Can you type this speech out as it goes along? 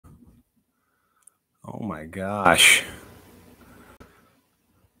Oh my gosh.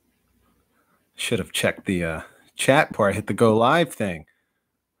 Should have checked the chat before I hit the go live thing.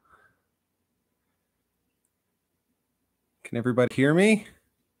 Can everybody hear me?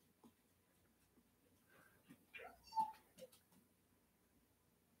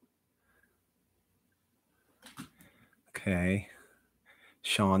 Okay.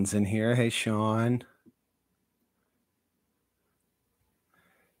 Sean's in here. Hey, Sean.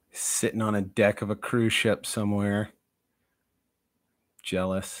 Sitting on a deck of a cruise ship somewhere.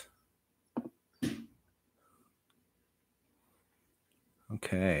 Jealous.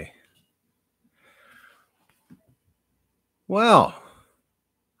 Okay. Well,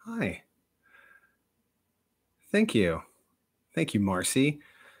 hi. Thank you. Thank you, Marcy.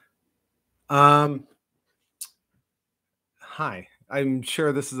 Hi. I'm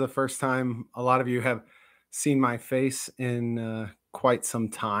sure this is the first time a lot of you have seen my face in quite some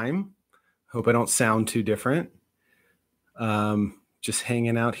time. Hope I don't sound too different. Just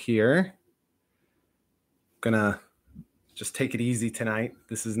hanging out here. Gonna just take it easy tonight.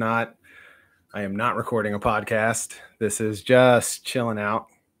 I am not recording a podcast. This is just chilling out.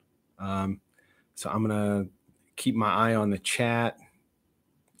 So I'm gonna keep my eye on the chat,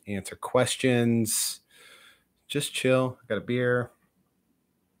 answer questions, just chill. I got a beer.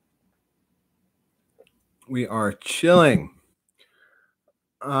 We are chilling.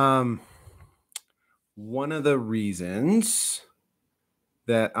 One of the reasons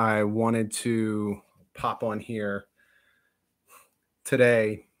that I wanted to pop on here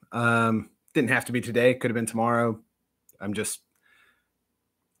today, didn't have to be today, could have been tomorrow. I'm just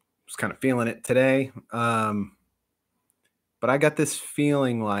kind of feeling it today. But I got this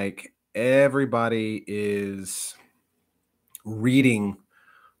feeling like everybody is reading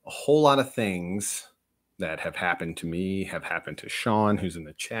a whole lot of things that have happened to me, have happened to Sean, who's in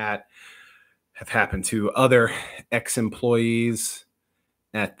the chat, have happened to other ex-employees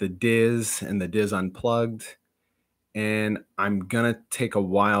at the Diz and the Diz Unplugged. And I'm going to take a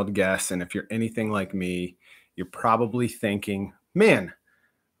wild guess. And if you're anything like me, you're probably thinking, man,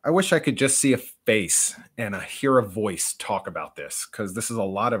 I wish I could just see a face and hear a voice talk about this, because this is a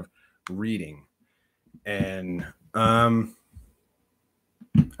lot of reading. And I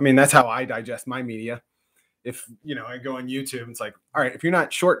mean, that's how I digest my media. If, I go on YouTube, it's like, all right, if you're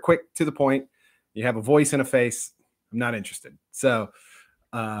not short, quick, to the point, you have a voice and a face, I'm not interested. So,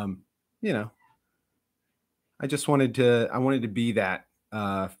 I wanted to be that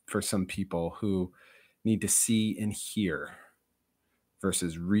for some people who need to see and hear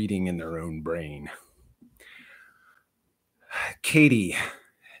versus reading in their own brain. Katie,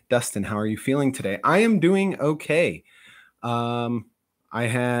 Dustin, how are you feeling today? I am doing okay. I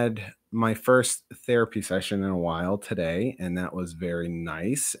had my first therapy session in a while today, and that was very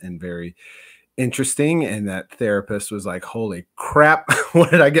nice and very interesting. And that therapist was like, holy crap,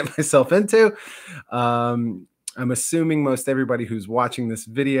 what did I get myself into? I'm assuming most everybody who's watching this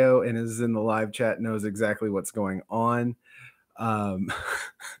video and is in the live chat knows exactly what's going on.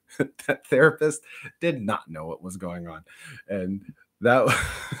 That therapist did not know what was going on. And that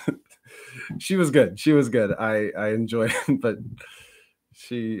she was good. She was good. I enjoyed it, but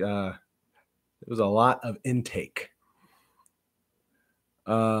it was a lot of intake.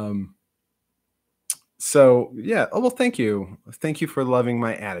 So yeah. Oh, well, thank you. Thank you for loving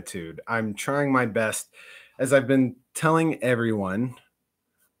my attitude. I'm trying my best. As I've been telling everyone,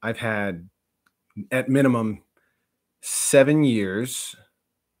 I've had at minimum 7 years.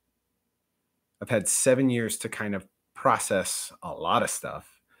 I've had 7 years to kind of process a lot of stuff.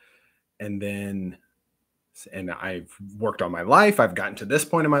 And I've worked on my life. I've gotten to this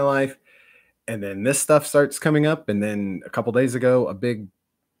point in my life. And then this stuff starts coming up. And then a couple days ago, a big,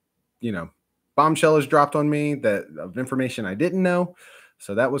 bombshell is dropped on me of information I didn't know.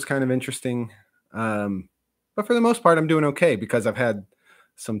 So that was kind of interesting. But for the most part, I'm doing okay because I've had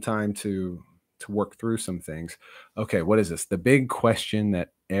some time to work through some things. Okay, what is this? The big question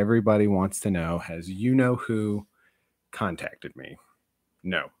that everybody wants to know: has who contacted me?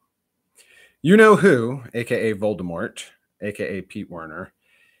 No. You know who, aka Voldemort, aka Pete Werner,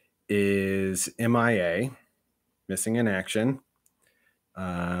 is MIA, missing in action.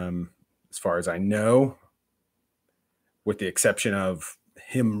 As far as I know, with the exception of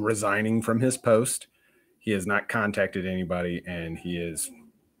him resigning from his post, he has not contacted anybody, and he is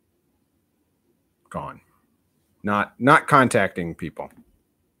gone. Not contacting people.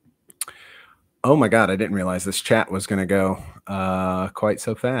 Oh my God, I didn't realize this chat was going to go quite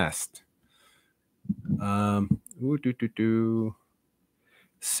so fast.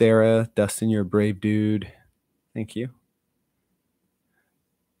 Sarah, Dustin, you're a brave dude. Thank you.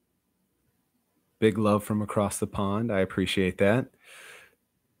 Big love from across the pond. I appreciate that.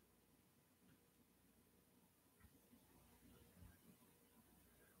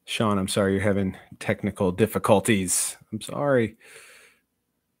 Sean, I'm sorry you're having technical difficulties. I'm sorry.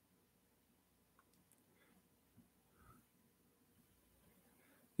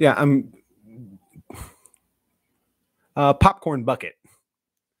 Yeah, I'm popcorn bucket.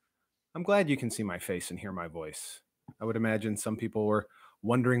 I'm glad you can see my face and hear my voice. I would imagine some people were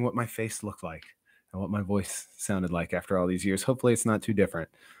wondering what my face looked like and what my voice sounded like after all these years. Hopefully it's not too different.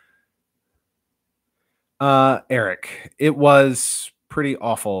 Eric, it was pretty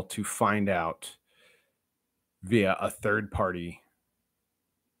awful to find out via a third party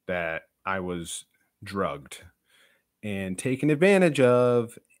that I was drugged and taken advantage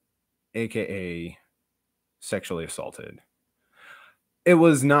of, aka sexually assaulted. It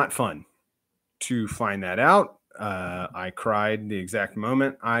was not fun to find that out. I cried the exact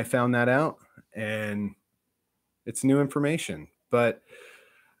moment I found that out, and it's new information. But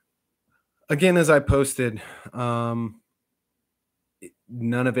again, as I posted, none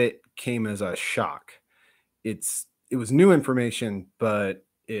of it came as a shock. It was new information, but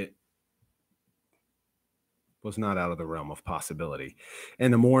it was not out of the realm of possibility.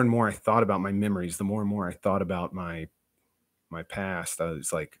 And the more and more I thought about my memories, the more and more I thought about my past, I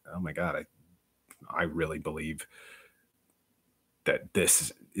was like, oh my God, I really believe that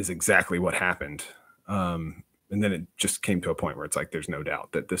this is exactly what happened. And then it just came to a point where it's like there's no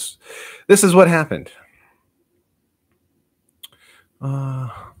doubt that this is what happened. Uh,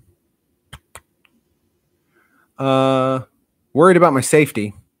 Worried about my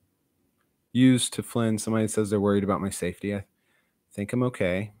safety. Used to Flynn. Somebody says they're worried about my safety. I think I'm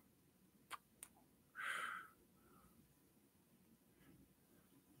okay.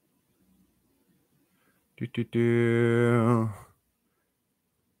 Do, do, do.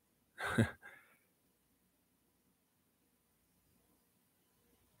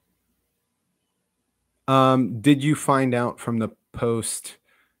 Did you find out from the post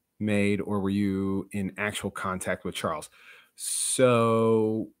made, or were you in actual contact with Charles?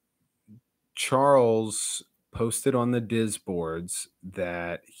 So Charles posted on the Diz boards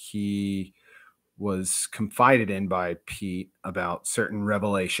that he was confided in by Pete about certain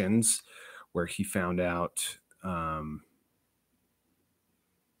revelations where he found out a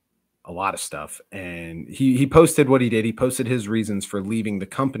lot of stuff. And he posted what he did. He posted his reasons for leaving the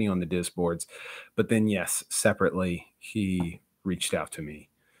company on the Diz boards. But then, yes, separately, he reached out to me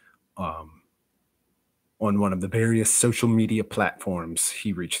on one of the various social media platforms.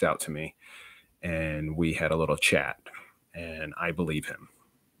 He reached out to me and we had a little chat, and I believe him.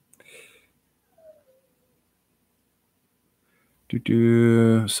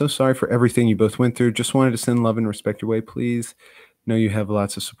 So sorry for everything you both went through. Just wanted to send love and respect your way. Please know you have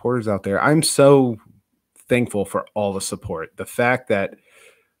lots of supporters out there. I'm so thankful for all the support. The fact that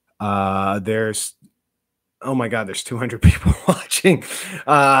there's, oh my God, there's 200 people watching.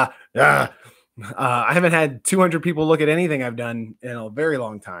 I haven't had 200 people look at anything I've done in a very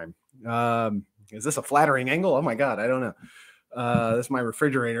long time. Is this a flattering angle? Oh my God, I don't know. This is my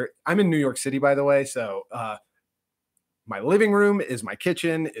refrigerator. I'm in New York City, by the way. So my living room is my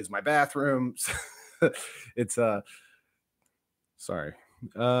kitchen, is my bathroom. It's sorry.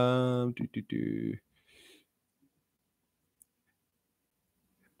 Oh,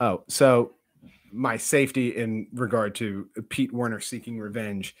 so my safety in regard to Pete Werner seeking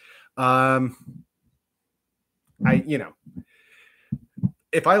revenge.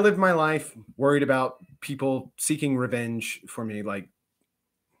 If I lived my life worried about people seeking revenge for me, like,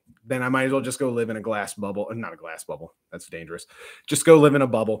 then I might as well just go live in a glass bubble. Not a glass bubble. That's dangerous. Just go live in a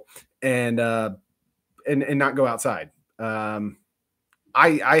bubble and not go outside. I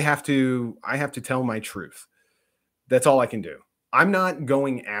have to tell my truth. That's all I can do. I'm not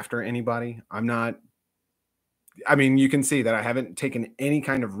going after anybody. I mean, you can see that I haven't taken any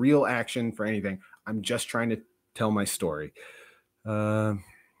kind of real action for anything. I'm just trying to tell my story. You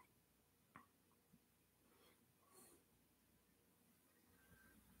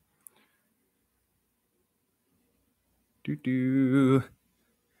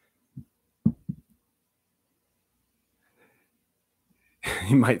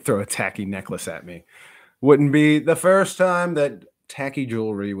might throw a tacky necklace at me. Wouldn't be the first time that tacky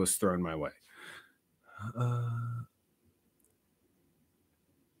jewelry was thrown my way.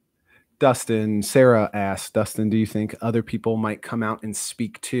 Dustin, Sarah asked, Dustin, do you think other people might come out and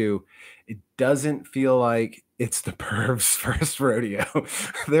speak too? It doesn't feel like it's the perv's first rodeo.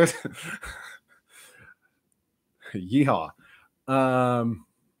 There's yeehaw.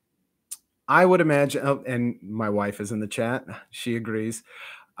 I would imagine, oh, and my wife is in the chat. She agrees.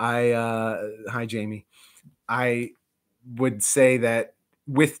 Hi, Jamie. I would say that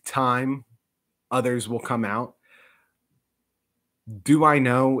with time, others will come out. Do I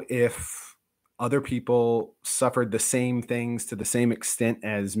know if other people suffered the same things to the same extent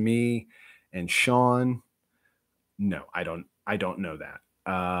as me and Sean? No, I don't know that.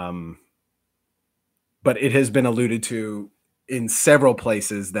 But it has been alluded to in several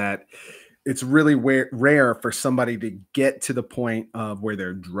places that it's really rare for somebody to get to the point of where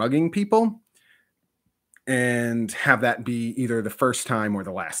they're drugging people and have that be either the first time or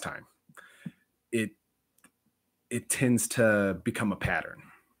the last time. It it tends to become a pattern.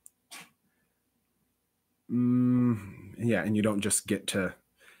 Yeah, and you don't just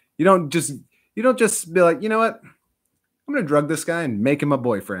you don't just be like, you know what, I'm gonna drug this guy and make him a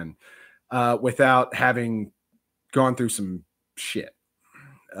boyfriend without having gone through some shit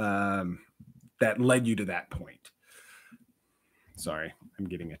um, that led you to that point. Sorry, I'm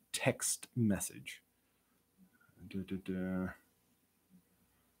getting a text message.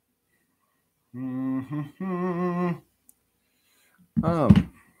 Oh,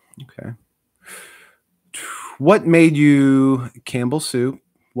 okay. What made you, Campbell Soup?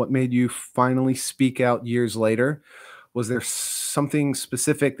 What made you finally speak out years later? Was there something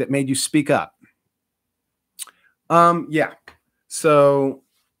specific that made you speak up? Yeah. So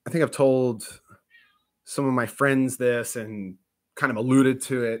I think I've told some of my friends this and kind of alluded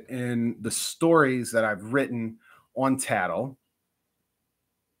to it in the stories that I've written on Tattle.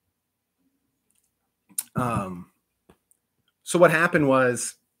 So what happened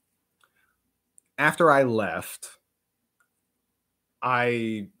was after I left,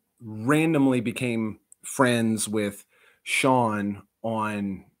 I randomly became friends with Sean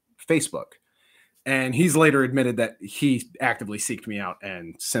on Facebook. And he's later admitted that he actively seeked me out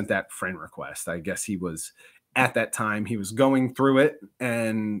and sent that friend request. I guess he was at that time, he was going through it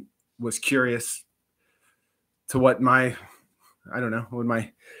and was curious to I don't know,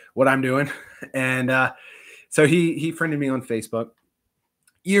 what I'm doing. And so he friended me on Facebook.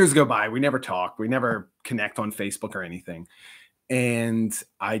 Years go by. We never talk. We never connect on Facebook or anything. And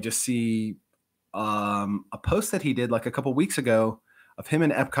I just see a post that he did like a couple weeks ago of him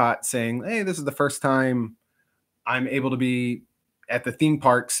in Epcot saying, "Hey, this is the first time I'm able to be at the theme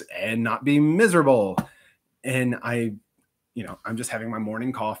parks and not be miserable." And I'm just having my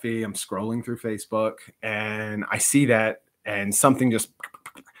morning coffee. I'm scrolling through Facebook and I see that, and something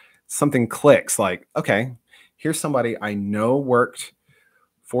clicks like, okay, here's somebody I know worked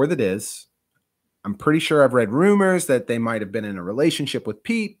for the Diz. I'm pretty sure I've read rumors that they might have been in a relationship with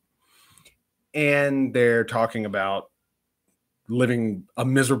Pete, and they're talking about living a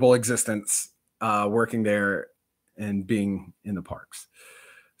miserable existence working there and being in the parks.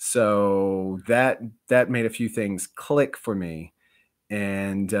 So that made a few things click for me,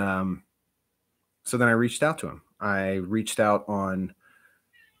 and so then I reached out to him. I reached out on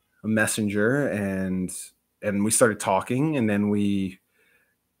a messenger, and we started talking, and then we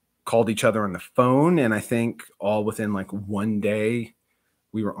called each other on the phone, and I think all within like one day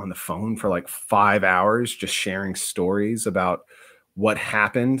we were on the phone for like 5 hours just sharing stories about what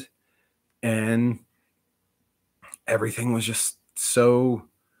happened, and everything was just so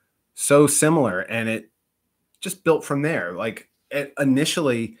similar, and it just built from there. Like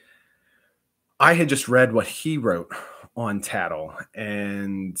initially I had just read what he wrote on Tattle,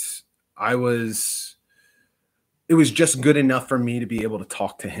 and I was it was just good enough for me to be able to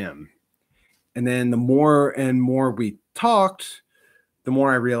talk to him. And then the more and more we talked, the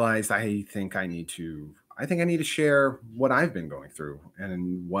more I realized I think I need to share what I've been going through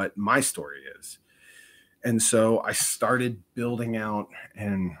and what my story is. And so I started building out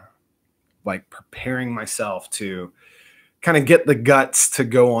and like preparing myself to kind of get the guts to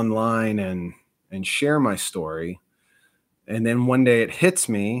go online and share my story. And then one day it hits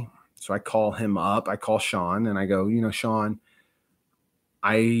me. So I call him up, I call Sean, and I go, Sean,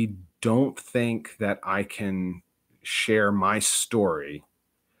 I don't think that I can share my story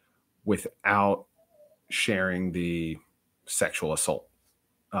without sharing the sexual assault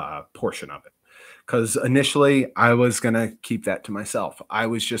portion of it. Because initially I was going to keep that to myself. I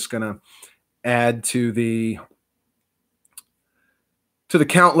was just going to add to the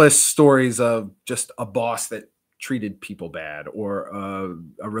countless stories of just a boss that treated people bad, or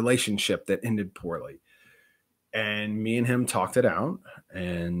a relationship that ended poorly. And me and him talked it out,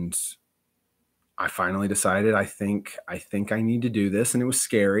 and I finally decided I think I need to do this. And it was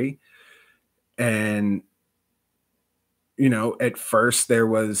scary. And at first there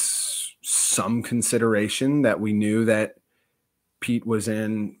was some consideration that we knew that Pete was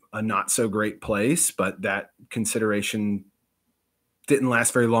in a not so great place, but that consideration didn't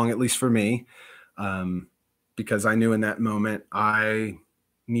last very long, at least for me, because I knew in that moment I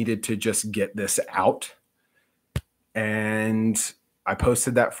needed to just get this out. And I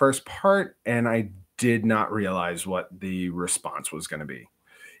posted that first part, and I did not realize what the response was going to be.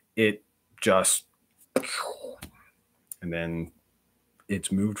 It just, and then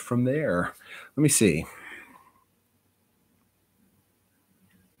it's moved from there. Let me see.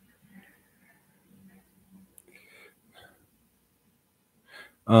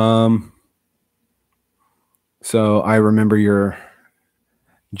 So I remember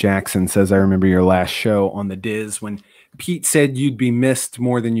Jackson says, I remember your last show on the Diz when Pete said you'd be missed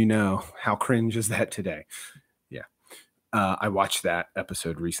more than you know. How cringe is that today? Yeah. I watched that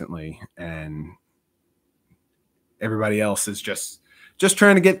episode recently, and everybody else is just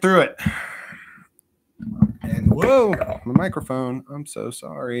trying to get through it. And whoa, my microphone. I'm so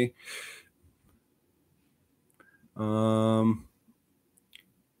sorry.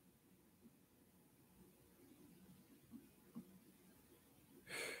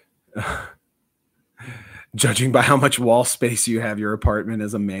 Judging by how much wall space you have, your apartment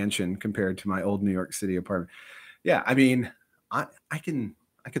is a mansion compared to my old New York City apartment. Yeah, I mean, I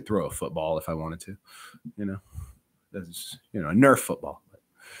could throw a football if I wanted to, that's a Nerf football.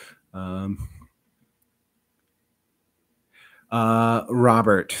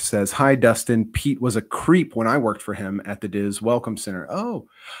 Robert says, hi, Dustin. Pete was a creep when I worked for him at the Diz Welcome Center. Oh,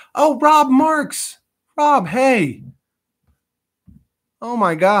 Rob Marks. Rob, hey. Oh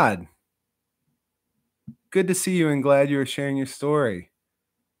my God. Good to see you and glad you were sharing your story.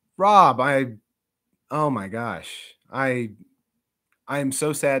 Rob, oh my gosh. I am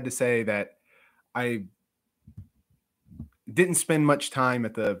so sad to say that I didn't spend much time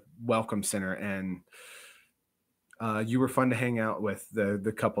at the Welcome Center, and you were fun to hang out with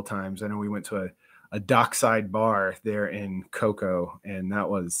the couple times. I know we went to a dockside bar there in Cocoa, and that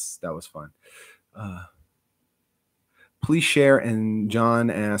was fun. Please share, and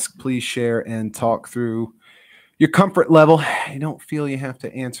John asked, please share and talk through your comfort level. I don't feel you have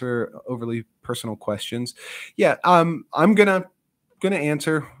to answer overly personal questions. Yeah, I'm gonna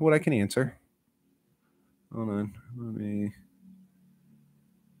answer what I can answer. Hold on, let me.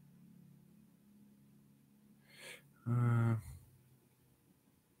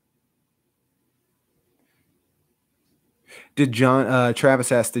 Did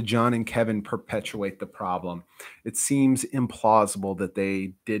Travis asked, did John and Kevin perpetuate the problem? It seems implausible that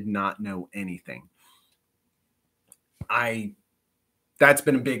they did not know anything. That's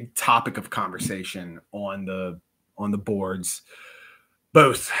been a big topic of conversation on the boards,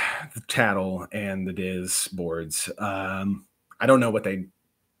 both the Tattle and the Diz boards. I don't know what they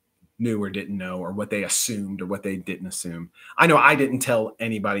knew or didn't know, or what they assumed or what they didn't assume. I know I didn't tell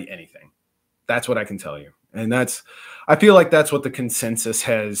anybody anything. That's what I can tell you. And I feel like that's what the consensus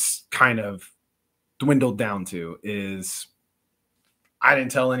has kind of dwindled down to, is I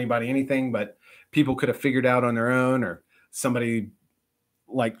didn't tell anybody anything, but people could have figured out on their own, or somebody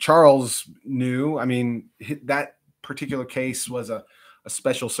like Charles knew. I mean, that particular case was a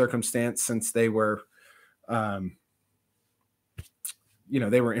special circumstance, since they were, they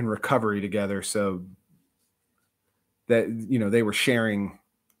were in recovery together. So that, they were sharing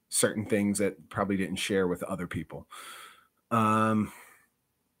certain things that probably didn't share with other people. But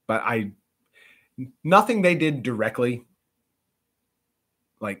nothing they did directly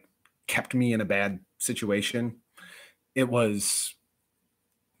like kept me in a bad situation. It was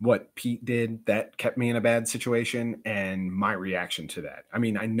what Pete did that kept me in a bad situation, and my reaction to that. I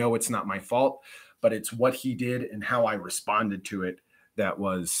mean, I know it's not my fault, but it's what he did and how I responded to it that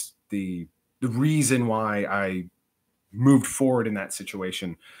was the reason why I moved forward in that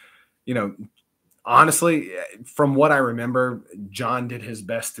situation. Honestly, from what I remember, John did his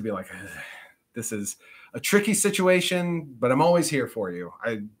best to be like, this is a tricky situation, but I'm always here for you.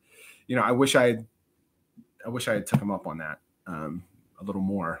 I wish I had took him up on that a little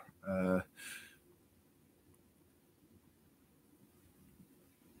more.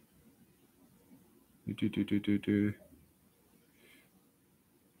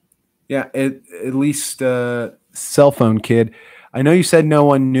 Yeah, at least cell phone kid. I know you said no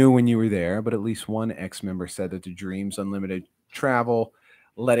one knew when you were there, but at least one ex-member said that the Dreams Unlimited travel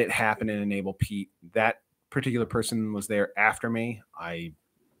let it happen and enable Pete. That particular person was there after me. I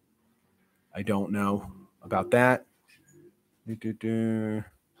don't know about that.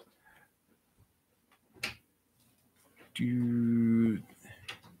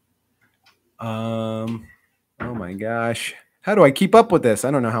 Oh my gosh. How do I keep up with this?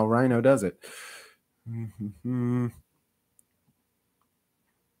 I don't know how Rhino does it.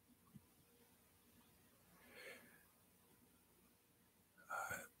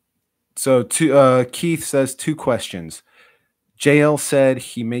 So Keith says 2 questions. JL said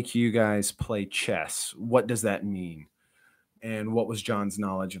he make you guys play chess. What does that mean? And what was John's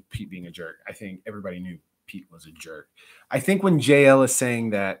knowledge of Pete being a jerk? I think everybody knew Pete was a jerk. I think when JL is saying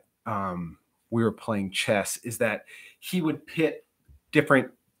that we were playing chess, is that he would pit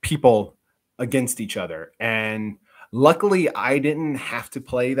different people against each other. And luckily, I didn't have to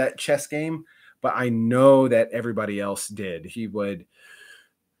play that chess game, but I know that everybody else did.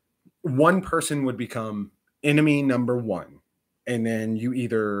 One person would become enemy number one. And then you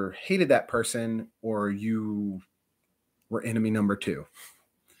either hated that person or you were enemy number two.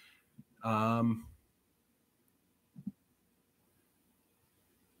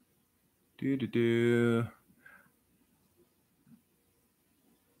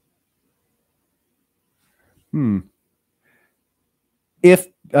 If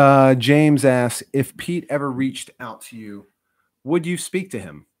James asks, if Pete ever reached out to you, would you speak to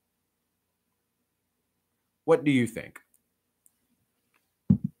him? What do you think?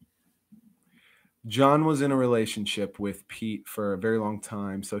 John was in a relationship with Pete for a very long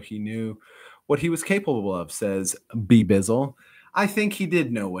time, so he knew what he was capable of, says B. Bizzle. I think he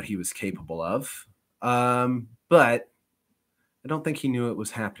did know what he was capable of, but I don't think he knew it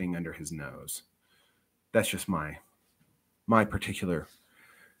was happening under his nose. That's just my particular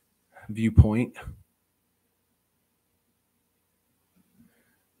viewpoint.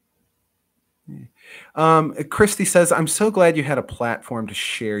 Christy says, I'm so glad you had a platform to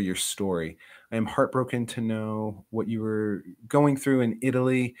share your story. I am heartbroken to know what you were going through in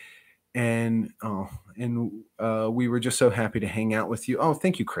Italy. And we were just so happy to hang out with you. Oh,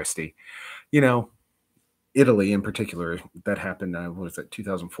 thank you, Christy. You know, Italy in particular, that happened, what was it,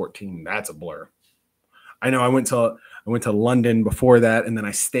 2014? That's a blur. I know I went to London before that, and then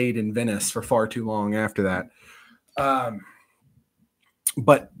I stayed in Venice for far too long after that.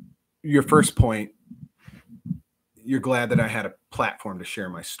 But your first point, you're glad that I had a platform to share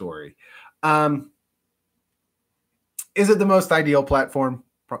my story. Is it the most ideal platform?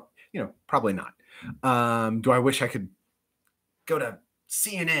 Probably not. Do I wish I could go to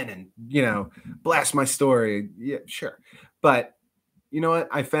CNN and, blast my story? Yeah, sure. But you know what?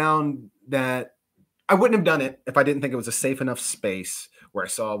 I found that I wouldn't have done it if I didn't think it was a safe enough space where I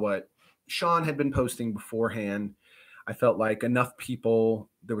saw what Sean had been posting beforehand. I felt like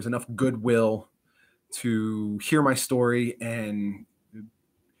there was enough goodwill to hear my story, and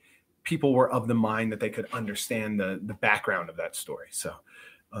people were of the mind that they could understand the background of that story. So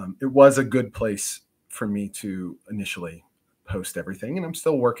it was a good place for me to initially post everything, and I'm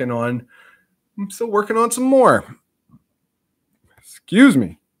still working on some more. Excuse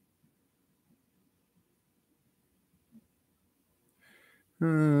me.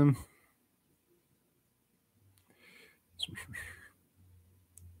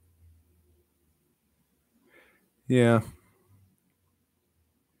 Yeah.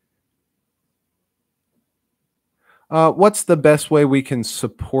 What's the best way we can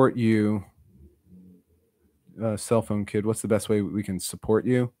support you? Cell phone kid, what's the best way we can support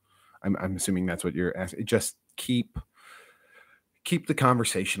you? I'm assuming that's what you're asking. Just keep the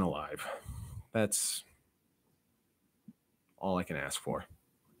conversation alive. That's all I can ask for.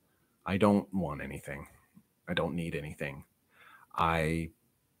 I don't want anything. I don't need anything.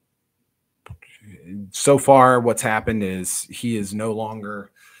 So far what's happened is he is no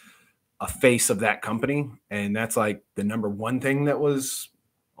longer a face of that company, and that's like the number one thing that was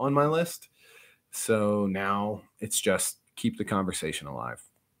on my list. So now it's just keep the conversation alive.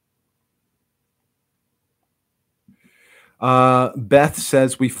 Beth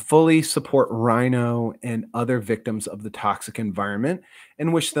says, we fully support Rhino and other victims of the toxic environment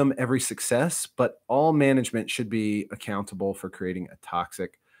and wish them every success, but all management should be accountable for creating a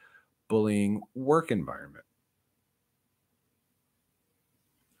toxic, bullying work environment.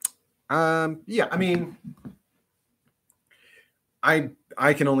 Yeah, I mean, I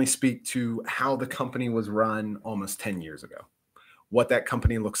can only speak to how the company was run almost 10 years ago. What that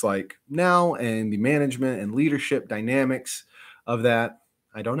company looks like now and the management and leadership dynamics of that,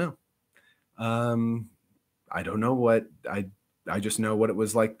 I don't know. I don't know what I just know what it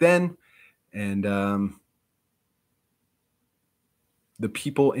was like then, and the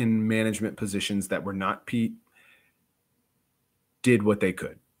people in management positions that were not Pete did what they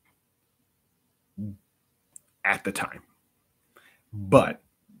could at the time, but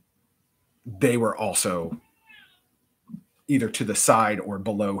they were also either to the side or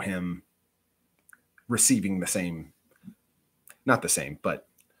below him, receiving the same, not the same, but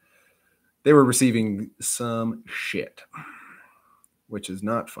they were receiving some shit, which is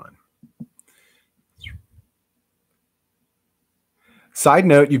not fun. Side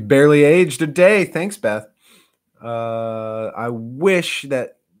note, you've barely aged a day. Thanks, Beth. I wish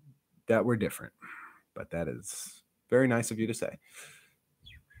that were different, but that is very nice of you to say.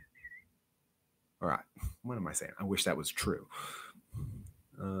 All right. What am I saying? I wish that was true.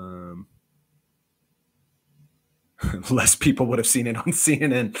 Less people would have seen it on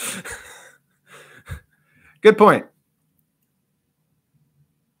CNN. Good point.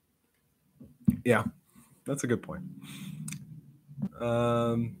 Yeah, that's a good point.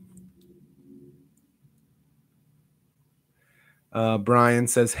 Brian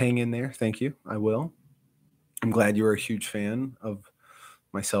says, hang in there. Thank you. I will. I'm glad you were a huge fan of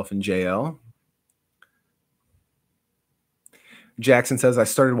myself and JL. Jackson says, I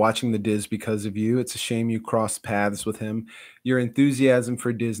started watching The Diz because of you. It's a shame you crossed paths with him. Your enthusiasm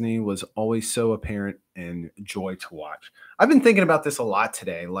for Disney was always so apparent and joy to watch. I've been thinking about this a lot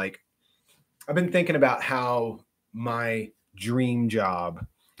today. Like, I've been thinking about how my dream job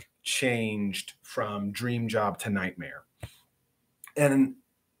changed from dream job to nightmare. And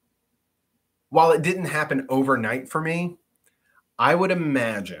while it didn't happen overnight for me, I would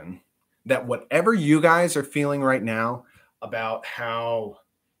imagine that whatever you guys are feeling right now about how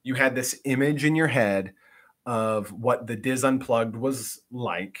you had this image in your head of what the Diz Unplugged was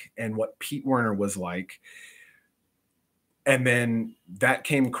like and what Pete Werner was like, and then that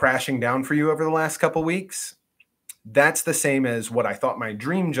came crashing down for you over the last couple weeks, that's the same as what I thought my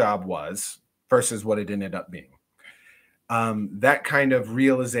dream job was versus what it ended up being. That kind of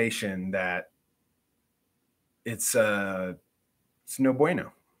realization that it's no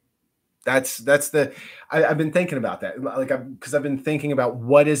bueno. That's the I've been thinking about that, like, because I've been thinking about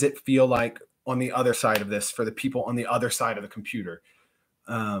what does it feel like on the other side of this for the people on the other side of the computer,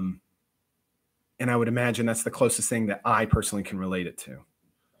 and I would imagine that's the closest thing that I personally can relate it to.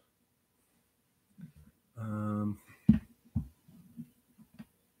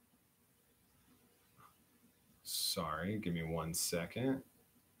 Sorry, give me 1 second.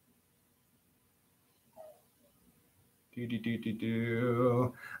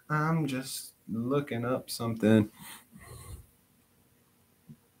 I'm just looking up something.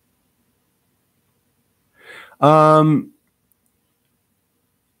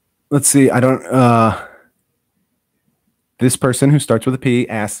 Let's see. I don't. This person who starts with a P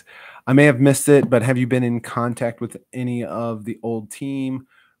asks, I may have missed it, but have you been in contact with any of the old team,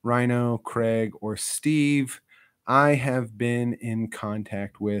 Rhino, Craig, or Steve? I have been in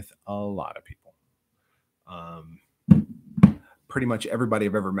contact with a lot of people. Pretty much everybody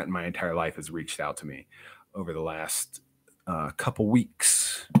I've ever met in my entire life has reached out to me over the last couple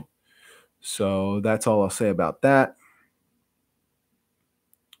weeks. So that's all I'll say about that.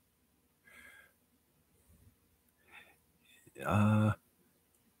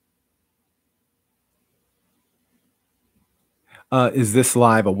 Is this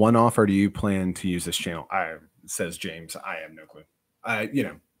live a one-off, or do you plan to use this channel? Says James. I have no clue.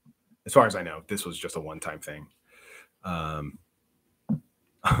 As far as I know, this was just a one-time thing.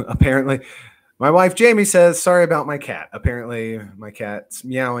 Apparently, my wife Jamie says, sorry about my cat. Apparently, my cat's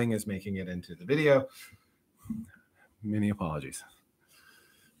meowing is making it into the video. Many apologies.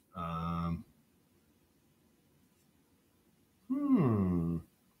 I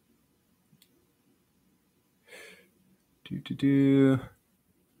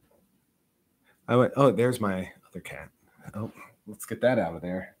went, oh, there's my other cat. Oh, let's get that out of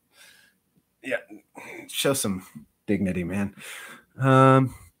there. Yeah, show some dignity, man.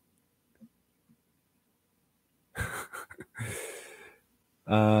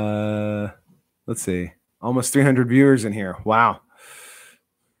 Let's see. Almost 300 viewers in here. Wow.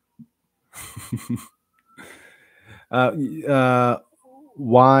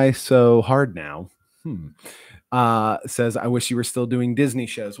 Why so hard now? Says, I wish you were still doing Disney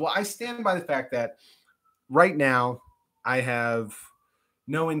shows. Well, I stand by the fact that right now I have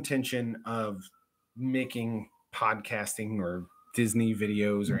no intention of making podcasting or Disney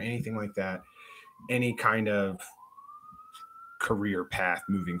videos or anything like that any kind of career path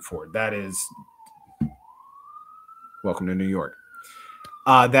moving forward. That is, welcome to New York.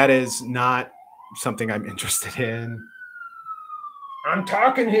 That is not something I'm interested in. I'm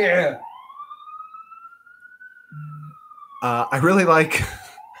talking here. I really like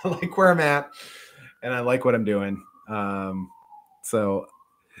I like where I'm at, and I like what I'm doing. So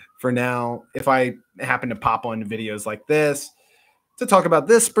for now, if I happen to pop on videos like this to talk about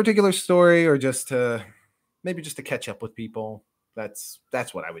this particular story, or just to maybe just to catch up with people, that's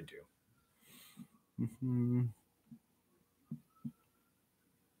what I would do. Mm-hmm.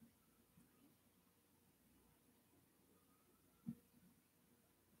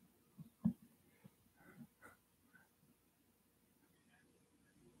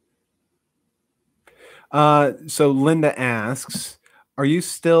 So Linda asks, are you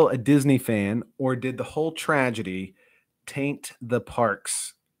still a Disney fan, or did the whole tragedy taint the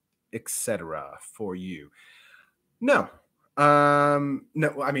parks, etc. for you? No. No,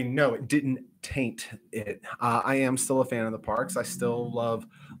 I mean, no, it didn't taint it. I am still a fan of the parks. I still love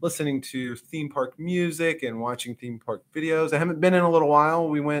listening to theme park music and watching theme park videos. I haven't been in a little while.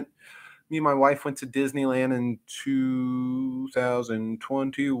 Me and my wife went to Disneyland in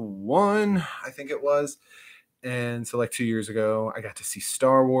 2021, I think it was. And so, like 2 years ago, I got to see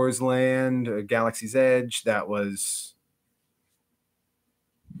Star Wars Land, Galaxy's Edge. Yeah, that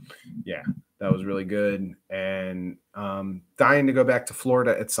was really good. And dying to go back to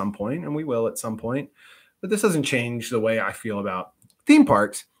Florida at some point, and we will at some point. But this doesn't change the way I feel about theme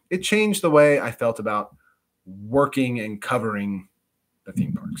parks. It changed the way I felt about working and covering the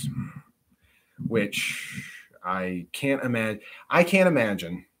theme parks, which I can't imagine. I can't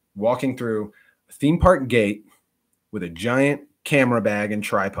imagine walking through a theme park gate with a giant camera bag and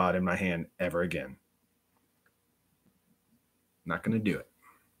tripod in my hand ever again. Not going to do it.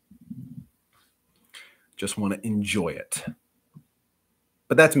 Just want to enjoy it.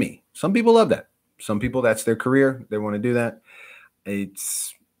 But that's me. Some people love that. Some people, that's their career. They want to do that.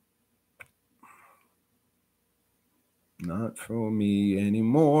 It's not for me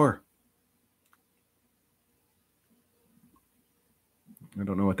anymore. I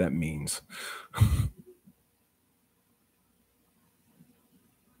don't know what that means.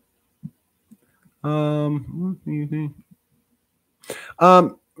 What do you think?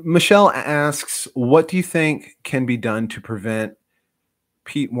 Michelle asks, what do you think can be done to prevent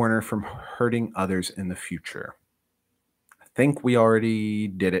Pete Werner from hurting others in the future? I think we already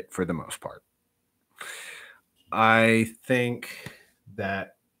did it for the most part. I think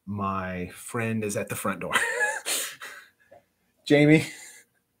that my friend is at the front door. Jamie,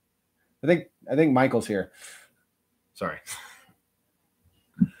 I think Michael's here. Sorry.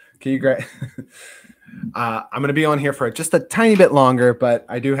 Can you grab? I'm going to be on here for just a tiny bit longer, but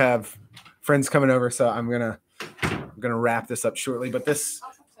I do have friends coming over, so I'm gonna wrap this up shortly. But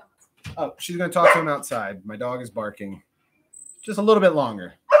she's going to talk to him outside. My dog is barking. Just a little bit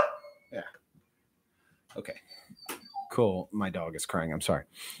longer. Yeah. Okay. Cool. My dog is crying. I'm sorry.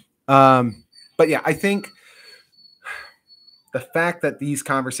 But yeah, I think the fact that these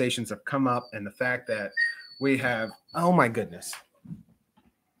conversations have come up and the fact that we have, oh my goodness.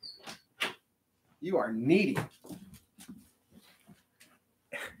 You are needy.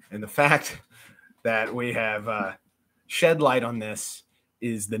 And the fact that we have shed light on this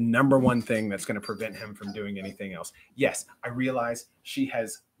is the number one thing that's going to prevent him from doing anything else. Yes, I realize she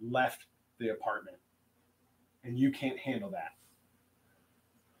has left the apartment and you can't handle that.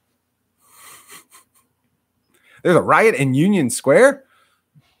 There's a riot in Union Square?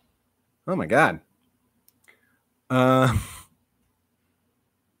 Oh my God. I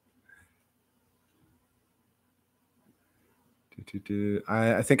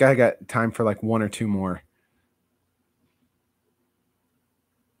think I got time for like one or two more.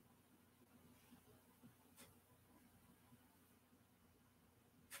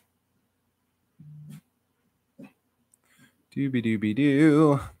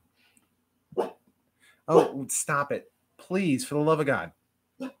 Dooby-dooby-doo. Oh, stop it. Please, for the love of God.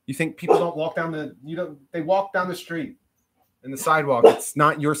 You think people don't walk down they walk down the street and the sidewalk. It's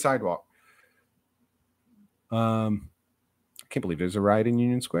not your sidewalk. I can't believe there's a riot in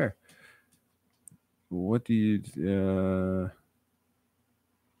Union Square. What do you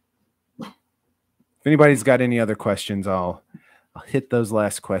if anybody's got any other questions, I'll hit those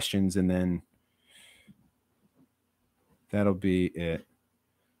last questions and then that'll be it.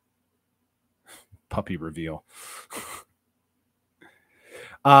 Puppy reveal.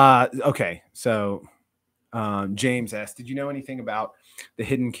 Okay, so James asked, did you know anything about the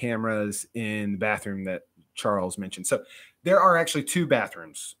hidden cameras in the bathroom that Charles mentioned? So there are actually two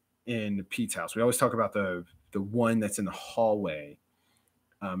bathrooms in Pete's house. We always talk about the one that's in the hallway.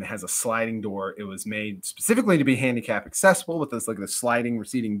 It has a sliding door. It was made specifically to be handicap accessible with this like the sliding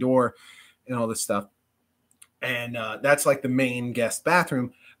receding door and all this stuff. And that's like the main guest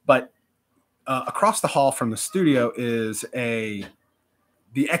bathroom. But across the hall from the studio is the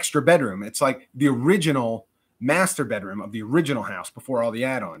extra bedroom. It's like the original master bedroom of the original house before all the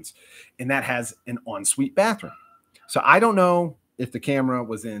add-ons. And that has an ensuite bathroom. So I don't know if the camera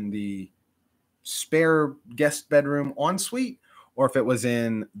was in the spare guest bedroom ensuite or if it was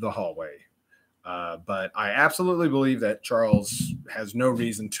in the hallway. But I absolutely believe that Charles has no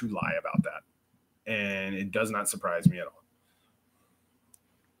reason to lie about that. And it does not surprise me at all.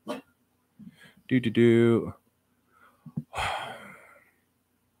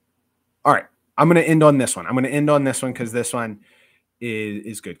 All right. I'm going to end on this one. I'm going to end on this one because this one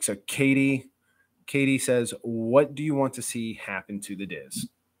is good. So Katie says, what do you want to see happen to the Diz?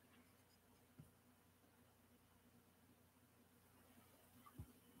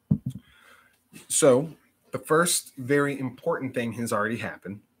 So the first very important thing has already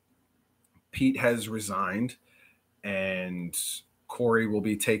happened. Pete has resigned, and Corey will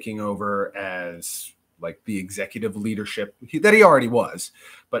be taking over as like the executive leadership that he already was,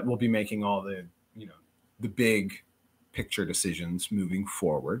 but will be making all the, the big picture decisions moving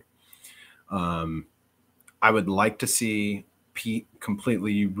forward. I would like to see Pete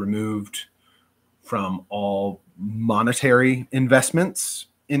completely removed from all monetary investments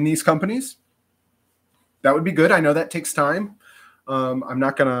in these companies. That would be good. I know that takes time. I'm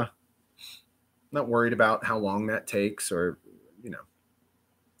not worried about how long that takes, or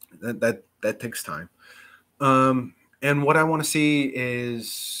that takes time. And what I want to see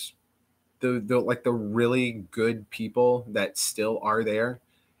is the really good people that still are there,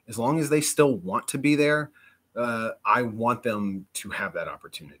 as long as they still want to be there. I want them to have that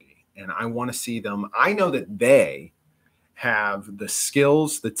opportunity, and I want to see them. I know that they have the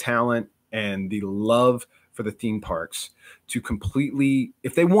skills, the talent, and the love for the theme parks to completely,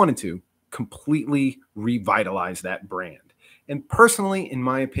 if they wanted to, completely revitalize that brand. And personally, in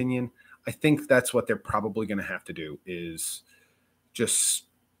my opinion, I think that's what they're probably going to have to do, is just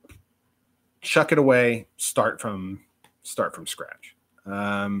chuck it away, start from scratch.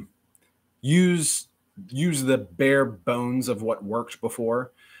 Use the bare bones of what worked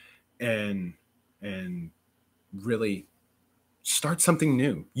before, and really start something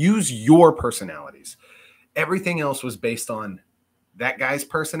new. Use your personalities. Everything else was based on that guy's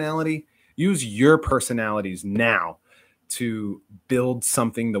personality. Use your personalities now to build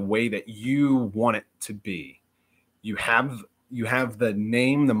something the way that you want it to be. You have the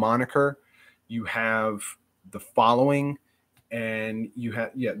name, the moniker, you have the following, and you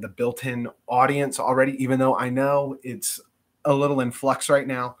have the built-in audience already, even though I know it's a little in flux right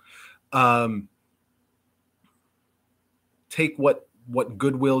now. Take what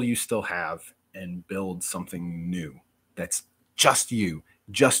goodwill you still have and build something new that's just you,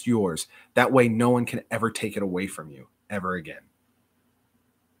 just yours. That way no one can ever take it away from you ever again.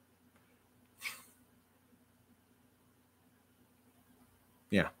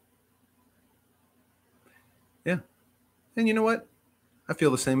 Yeah. And you know what? I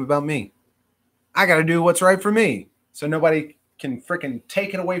feel the same about me. I got to do what's right for me, so nobody can freaking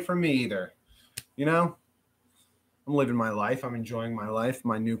take it away from me either. I'm living my life. I'm enjoying my life,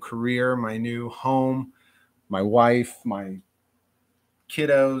 my new career, my new home, my wife, my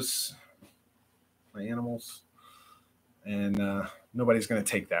kiddos, my animals, and nobody's going to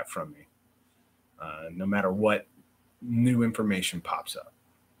take that from me, no matter what new information pops up.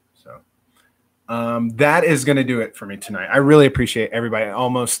 So that is going to do it for me tonight. I really appreciate everybody. It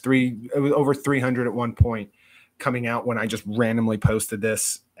was over 300 at one point coming out when I just randomly posted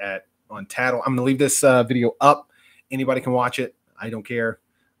this on Tattle. I'm going to leave this video up. Anybody can watch it. I don't care.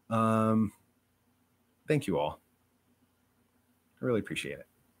 Thank you all. I really appreciate it.